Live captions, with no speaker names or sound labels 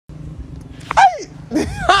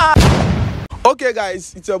Okay,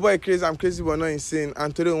 guys, it's your boy Crazy. I'm crazy but not insane.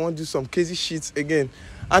 And today we want to do some crazy shit again.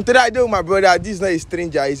 And today I do with my brother. This is not a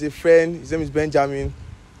stranger. He's a friend. His name is Benjamin.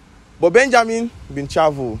 But Benjamin been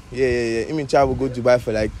travel. Yeah. He been travel, go Dubai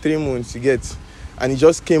for like 3 months. You get. And he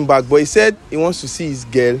just came back. But he said he wants to see his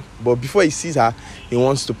girl. But before he sees her, he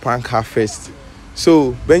wants to prank her first.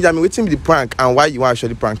 So, Benjamin, what's the prank and why you want to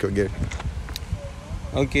actually prank your girl?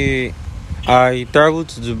 Okay, I traveled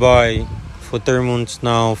to Dubai for 3 months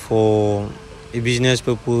now for a business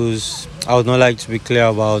purpose I would not like to be clear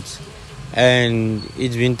about. And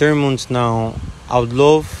it's been 3 months now. I would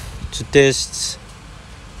love to test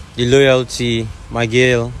the loyalty my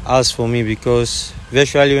girl has for me, because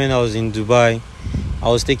virtually when I was in Dubai, I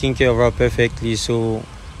was taking care of her perfectly. So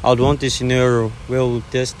I would want a scenario where we'll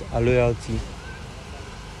test her loyalty.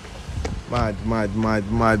 Mad.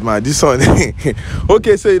 This one.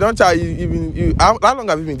 Okay, so you don't try. How long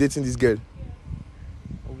have you been dating this girl?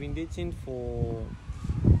 We've been dating for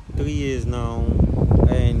 3 years now,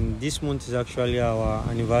 and this month is actually our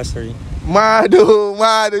anniversary. Mad.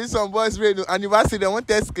 This one boys radio anniversary. They want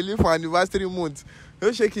test Kelly for anniversary month.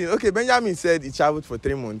 No shaking. Okay, Benjamin said he traveled for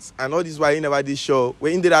 3 months, and all this while he never did sure.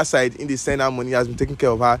 When in the other side, in the send her money, he has been taking care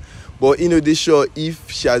of her. But they sure if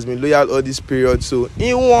she has been loyal all this period. So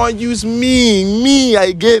he won't use me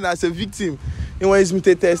again as a victim. He wants me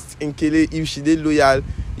to test in Kelly if she did loyal,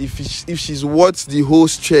 if she's worth the whole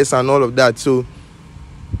stress and all of that. So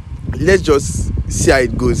let's just see how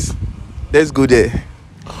it goes. Let's go there.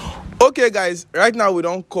 Okay, guys. Right now we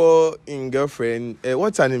don't call in girlfriend.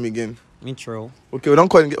 What's her name again? Mitchell. Okay, we don't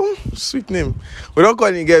call him. Oh, sweet name. We don't call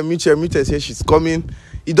him again. Mitchell says she's coming.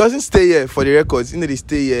 He doesn't stay here for the records. They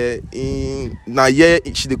stay here.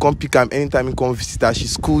 She they come pick him anytime he come visit her. She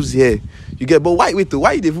schools here. You get. But why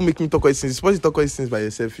they even make me talk all these things? You're supposed to talk all these things by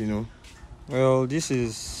yourself, Well, this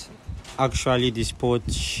is actually the spot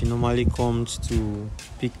she normally comes to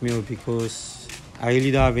pick me up, because I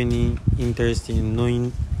really don't have any interest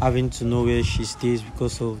in having to know where she stays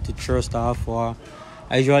because of the trust I have for her.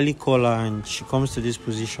 I usually call her and she comes to this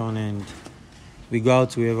position and we go out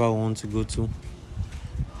to wherever we want to go to.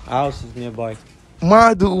 Our house is nearby.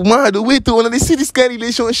 Mad. Wait, when they see this kind of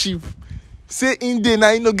relationship, say in there now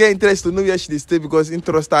you no get interest to know where she stay because you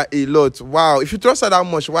trust her a lot. Wow, if you trust her that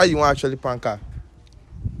much, why you want actually prank her?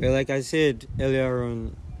 Well, like I said earlier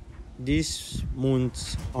on, this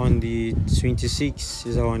month on the 26th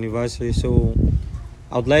is our anniversary, so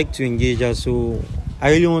I would like to engage her. So I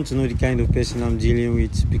really want to know the kind of person I'm dealing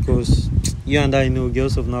with, because you and I know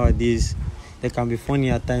girls of nowadays, they can be funny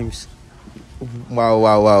at times.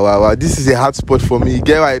 Wow. This is a hard spot for me.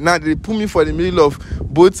 Get right now they put me for the middle of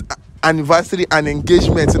both anniversary and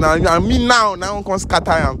engagement. Now I'm gonna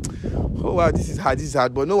scatter him. Oh wow, this is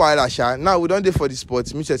hard. But no while Asha. Now we don't do for the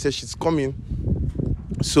spot. Mitchell says she's coming.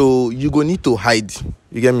 So you go need to hide.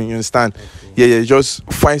 You get me? You understand? Okay. Yeah. Just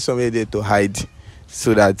find somewhere there to hide,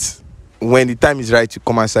 so that when the time is right, you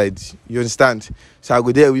come outside. You understand? So I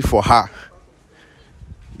go there wait for her.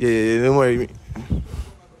 Yeah. Don't worry.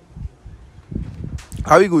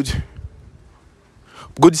 Are we good?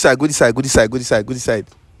 Go this side.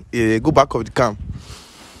 Yeah. Go back of the camp.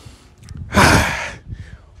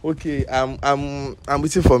 Okay. I'm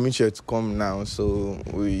waiting for Mitchell to come now, so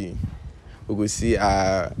we will see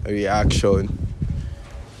our reaction.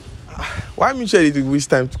 Why Mitchell did waste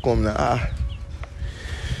time to come now?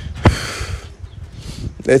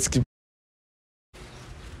 Let's keep.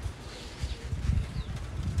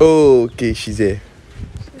 Oh, okay, she's here.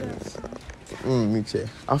 Mitchell.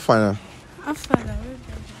 Afana.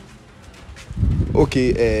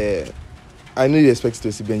 Okay, I know you expect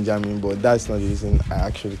to see Benjamin, but that's not the reason I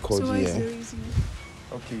actually called you. What's the reason?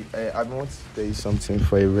 Okay, I want to tell you something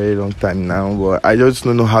for a very long time now, but I just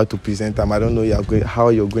don't know how to present them. I don't know how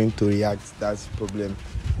you're going to react. That's the problem.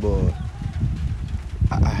 But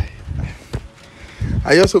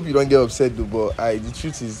I just hope you don't get upset though. But the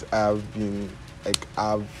truth is, I've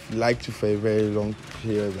liked you for a very long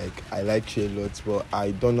period. Like, I like you a lot, but I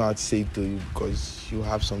don't know how to say it to you because you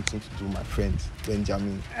have something to do with my friend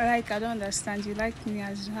Benjamin. I don't understand. You like me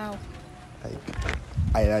as how?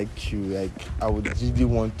 I like you. Like, I would really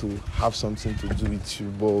want to have something to do with you,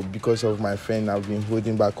 but because of my friend, I've been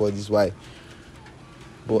holding back all this while.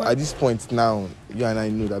 But at this point now, you and I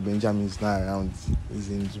know that Benjamin is not around. He's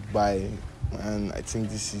in Dubai, and I think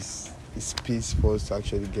this is a space for us to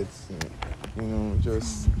actually get,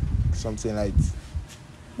 just something like.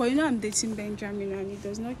 But I'm dating Benjamin, and it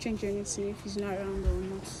does not change anything if he's not around or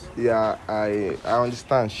not. Yeah, I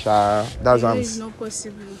understand, Sha. That's what it's not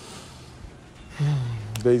possible.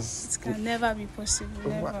 But It can never be possible.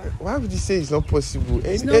 Never. why would you say it's not possible?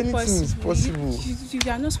 It's not Anything possible. is possible.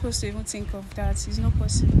 You are not supposed to even think of that. It's not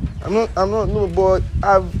possible. I'm not no, but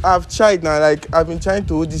I've tried now. Like I've been trying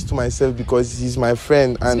to hold this to myself because he's my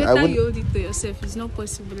friend, It's and I better would you hold it to yourself. It's not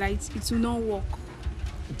possible. Like it will not work.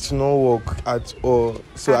 to not work at all.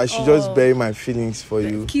 So I At should just all. bury my feelings for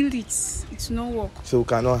you. Kill it. It will not work. So we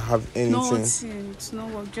cannot have anything. Nothing. It's not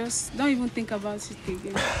work. Just don't even think about it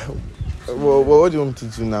again. Well, what do you want me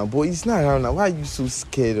to do now? But he's not around now. Why are you so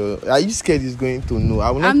scared? Or are you scared he's going to know?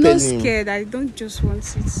 I will not I'm tell not him. scared. I don't just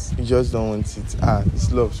want it. You just don't want it.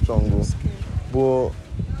 It's love strong. I'm Oh. scared.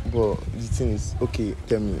 But the thing is, okay,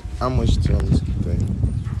 tell me, how much do you want me to keep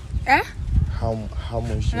doing? Eh? How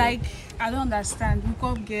much? do you Like I don't understand. Hook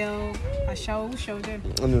up girl. I shall them.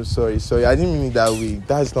 want? Oh no, sorry. I didn't mean it that way.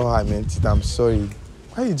 That's not how I meant it. I'm sorry.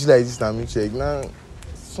 Why you do like this now, check now?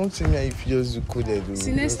 Something like if you just do coded.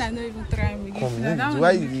 See, next time don't even try me. Come, If that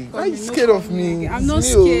why one you come, no scared of come me? again. I'm It's not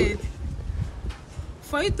me, oh. scared.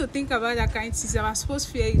 For you to think about that kind of thing, I was supposed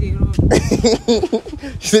to fear you the wrong.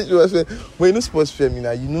 She said she was fair. But you know supposed to fear me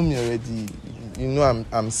now. You know me already. You know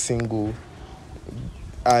I'm single.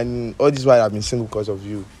 And all this while I've been single because of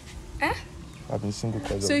you. Eh? I've been single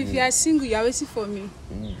because So of if you. you are single, you are waiting for me.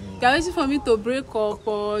 You are waiting for me to break up,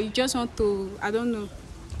 or you just want to, I don't know.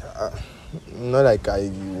 Not like I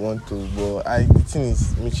want to, but the thing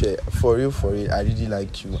is, Miche, for real, I really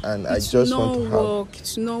like you, and I just want to have.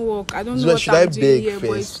 It will not work. I don't So know what should I I'm doing beg here, but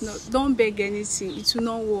first? it's not. Don't beg anything. It will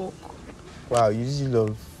not work. Wow, you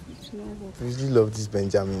really love this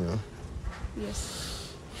Benjamin. No? Yes.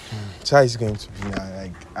 So how is it going to be now?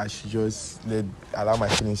 Like I should just allow my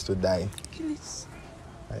feelings to die. Kill it.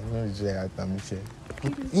 I know it's like that, Miche.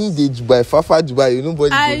 In the Dubai, Fafa Dubai,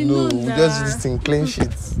 nobody I will know. know We that. just do this thing, clean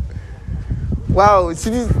sheets. Wow, see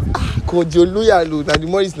this? God, you're loyal. Now the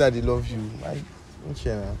more is that they love you. Miche,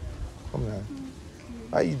 now, come now.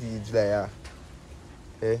 Why you did like that?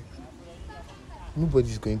 Eh?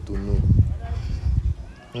 Nobody's going to know.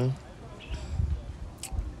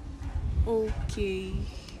 Okay.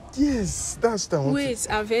 Yes, that's the one. Wait,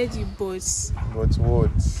 I've heard you, but But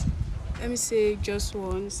what? let me say just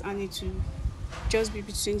once, and it will just be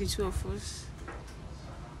between the two of us.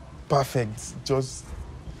 Perfect. Just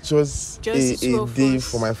the two a of day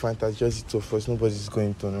us. for my fantasy. Just the two of us. Nobody's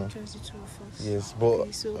going to know. Just the two of us. Yes, but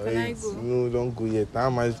Okay, so can I go? no, don't go yet. How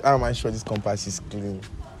am I sure this compass is clean?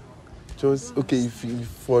 Just okay. If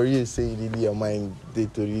for you say really your mind they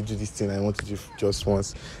to really do this thing, I want to do just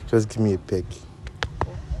once. Just give me a peck.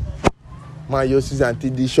 My your season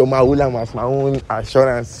they show my whole as my own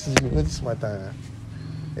assurance. You know this matter.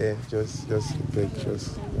 Yeah, just a peck.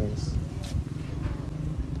 Just once.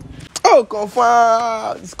 Oh,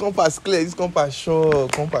 confirm. This compass clear. This compass sure.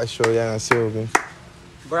 Yeah, I see again.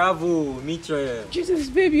 Bravo, Mitra. Jesus,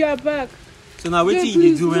 babe, you are back. So now what Babe, you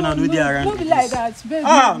please, do when I know they are Don't be like that, babe.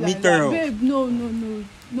 Ah, no be like me that. too. Babe, no.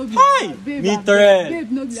 No be Hi, like that. Babe, me abeg. too.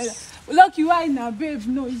 Babe, no be like that. Look, you are now, babe.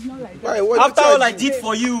 No, it's not like that. Why, what After did all I do? did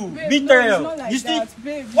for you, Babe, Mitra, no, it's not like you still. that,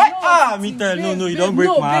 babe. What? No, Ah, it's- Mitra, no, babe, you don't break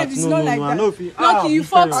no, my babe, heart. it's No, not no, like no, I that. know if you. Lucky you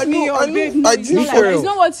Mitra. fucked me, I oh, know, babe. No, I it's did not like that. for It's you.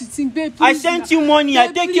 not what you think, babe. I Please, sent now. you money. I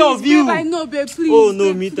Babe, take please, care of you. Babe, I know, babe. Please. Oh no,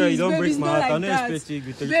 babe, Mitra, you please, don't babe, break it's my not heart. like I don't that. expect you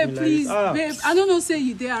to treat Babe, me please, like this. babe. I don't know say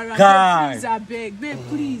you there around. Guy. Babe, please, I beg. Babe,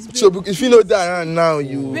 please. Babe, So if you know that around now,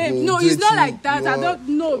 you babe, go no, do it's it not to- like that. you I want-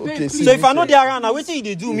 don't know, babe. Okay, Please. see, So if I know Mitra, they around, now what you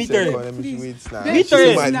they do, Mitra, Mitra? come on, let me Please. wait now. Babe, Mitra.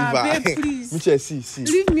 See my please, nah, liver. babe, please. Mitra, see.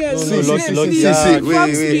 Leave me alone. no, babe, lucky, lucky. please. Yeah, Wait,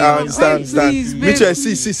 Fucks me I up, understand, babe, please, babe, Mitchell,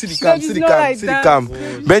 please. see the Babe, cam, it's see the not cam, like see the that. cam.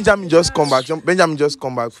 Babe, Benjamin just come back. Benjamin just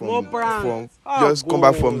come back Small from prank. just come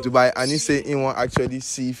back from God. Dubai, and he say he want actually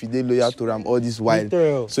see if he dey loyal to Ram all this while.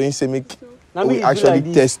 Mitra. So he say make Now me we do actually like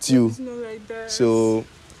this. test you. it's not like that. So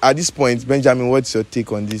at this point, Benjamin, what's your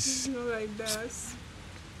take on this? It's not like that.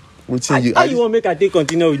 Which How you? you want make I take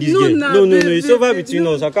continue with this No, girl? nah, No, babe, it's babe, over babe, between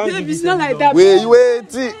no, us. I can't babe, do this it's not like that. Wait.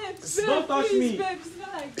 Don't touch me. Babe, it's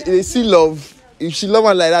not like that. They see love. If she love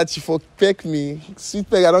her like that, she for peck me. Sweet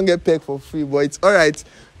peck, I don't get peck for free, but it's alright.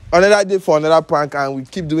 Another day for another prank, and we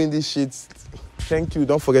keep doing this shit. Thank you.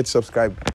 Don't forget to subscribe.